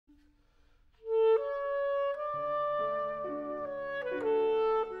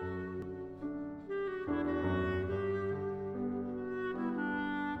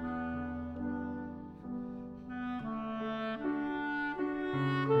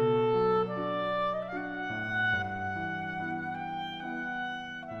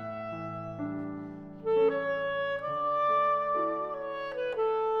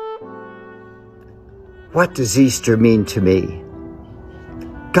What does Easter mean to me?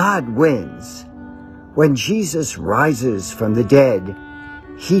 God wins. When Jesus rises from the dead,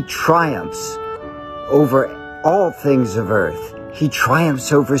 he triumphs over all things of earth. He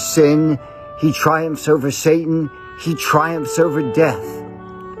triumphs over sin. He triumphs over Satan. He triumphs over death.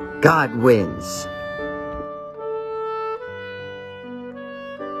 God wins.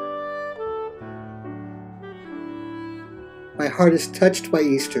 My heart is touched by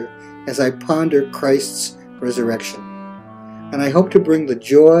Easter as I ponder Christ's resurrection. And I hope to bring the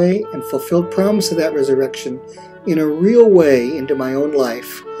joy and fulfilled promise of that resurrection in a real way into my own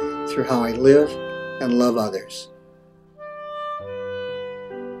life through how I live and love others.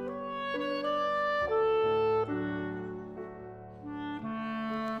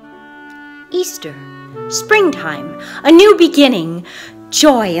 Easter, springtime, a new beginning,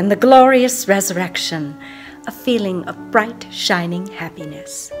 joy in the glorious resurrection, a feeling of bright, shining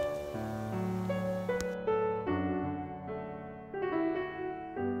happiness.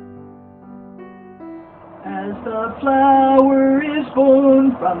 As the flower is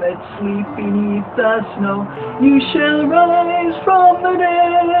born from its sleep beneath the snow, you shall rise from the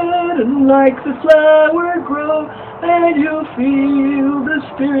dead and like the flower grow, and you'll feel the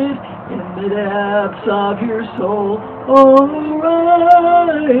Spirit in the depths of your soul. Oh,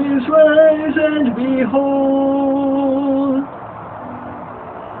 rise, rise and behold.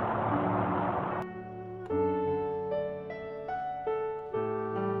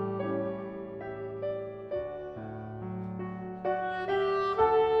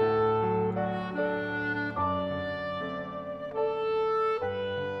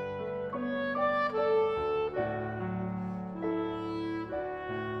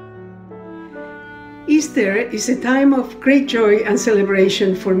 Easter is a time of great joy and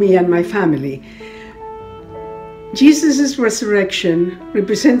celebration for me and my family. Jesus' resurrection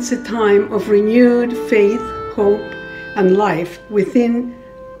represents a time of renewed faith, hope, and life within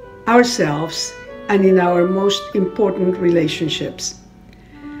ourselves and in our most important relationships.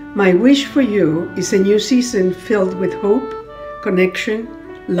 My wish for you is a new season filled with hope, connection,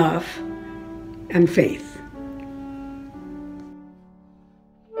 love, and faith.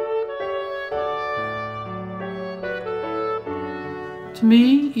 To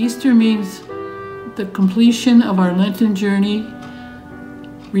me, Easter means the completion of our Lenten journey,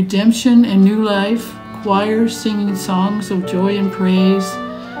 redemption and new life, choirs singing songs of joy and praise,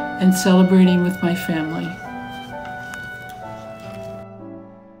 and celebrating with my family.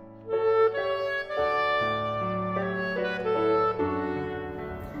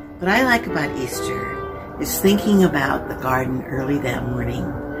 What I like about Easter is thinking about the garden early that morning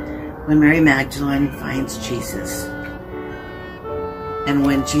when Mary Magdalene finds Jesus. And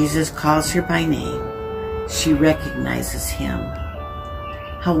when Jesus calls her by name, she recognizes him.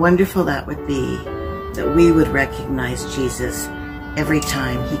 How wonderful that would be, that we would recognize Jesus every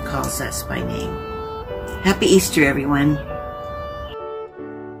time he calls us by name. Happy Easter, everyone.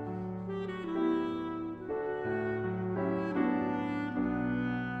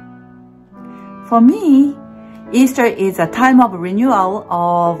 For me, Easter is a time of renewal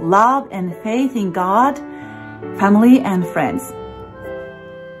of love and faith in God, family, and friends.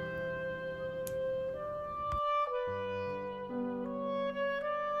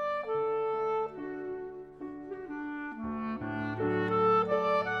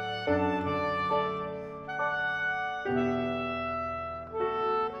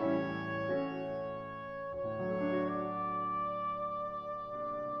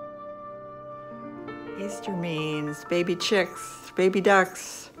 Easter means baby chicks, baby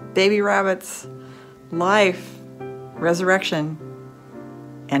ducks, baby rabbits, life, resurrection,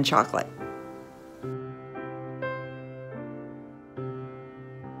 and chocolate.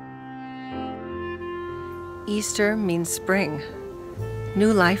 Easter means spring,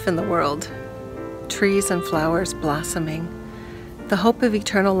 new life in the world, trees and flowers blossoming, the hope of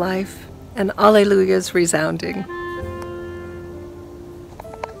eternal life, and alleluias resounding.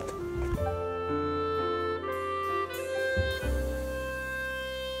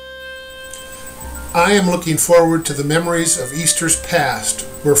 I am looking forward to the memories of Easter's past,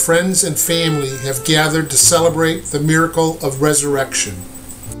 where friends and family have gathered to celebrate the miracle of resurrection.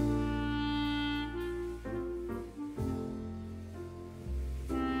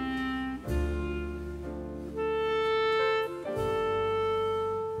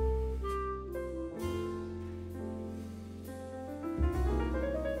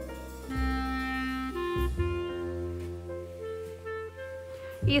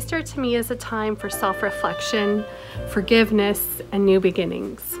 Easter to me is a time for self-reflection, forgiveness, and new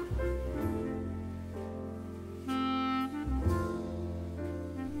beginnings.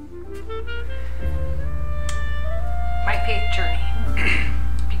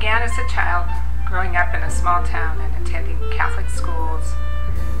 was a child growing up in a small town and attending Catholic schools.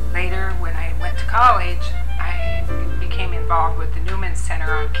 Later, when I went to college, I became involved with the Newman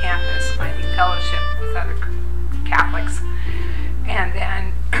Center on campus, finding fellowship with other Catholics. And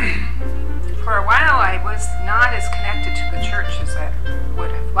then for a while I was not as connected to the church as I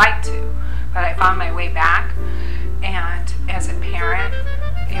would have liked to, but I found my way back. And as a parent,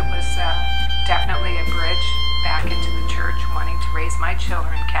 it was definitely a bridge back into the church, wanting to raise my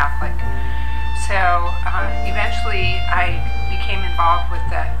children Catholic. So eventually I became involved with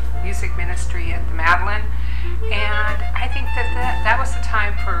the music ministry at the Madeleine, and I think that was the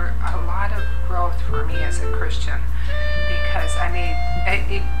time for a lot of growth for me as a Christian, because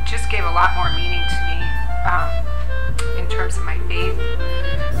it just gave a lot more meaning to me in terms of my faith,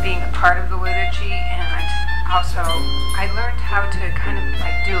 being a part of the liturgy, and also I learned how to kind of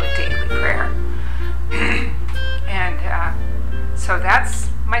like do a daily prayer. And so that's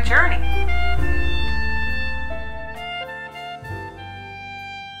my journey.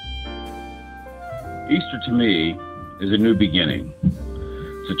 Easter to me is a new beginning.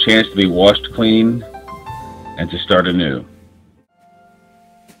 It's a chance to be washed clean and to start anew.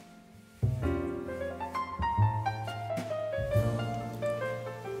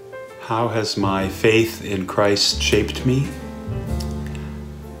 How has my faith in Christ shaped me?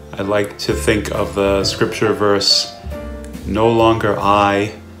 I like to think of the scripture verse, "No longer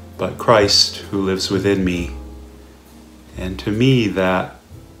I, but Christ who lives within me." And to me, that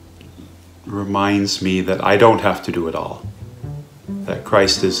reminds me that I don't have to do it all. That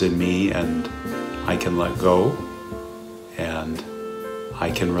Christ is in me and I can let go and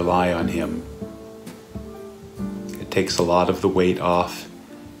I can rely on Him. It takes a lot of the weight off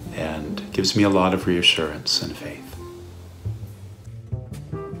and gives me a lot of reassurance and faith.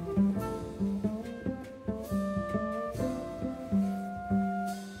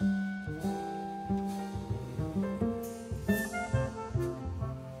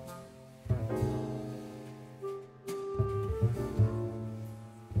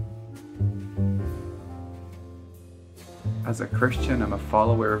 As a Christian, I'm a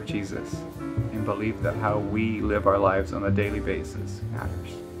follower of Jesus and believe that how we live our lives on a daily basis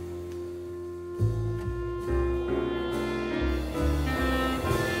matters.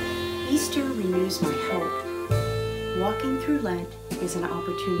 Easter renews my hope. Walking through Lent is an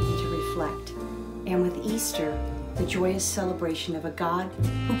opportunity to reflect, and with Easter, the joyous celebration of a God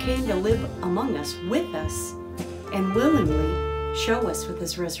who came to live among us, with us, and willingly show us with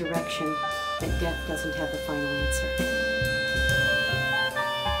His resurrection that death doesn't have the final answer.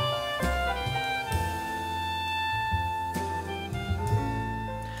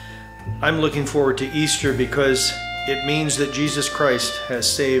 I'm looking forward to Easter because it means that Jesus Christ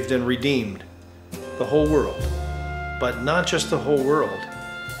has saved and redeemed the whole world. But not just the whole world.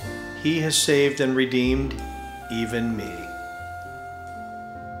 He has saved and redeemed even me.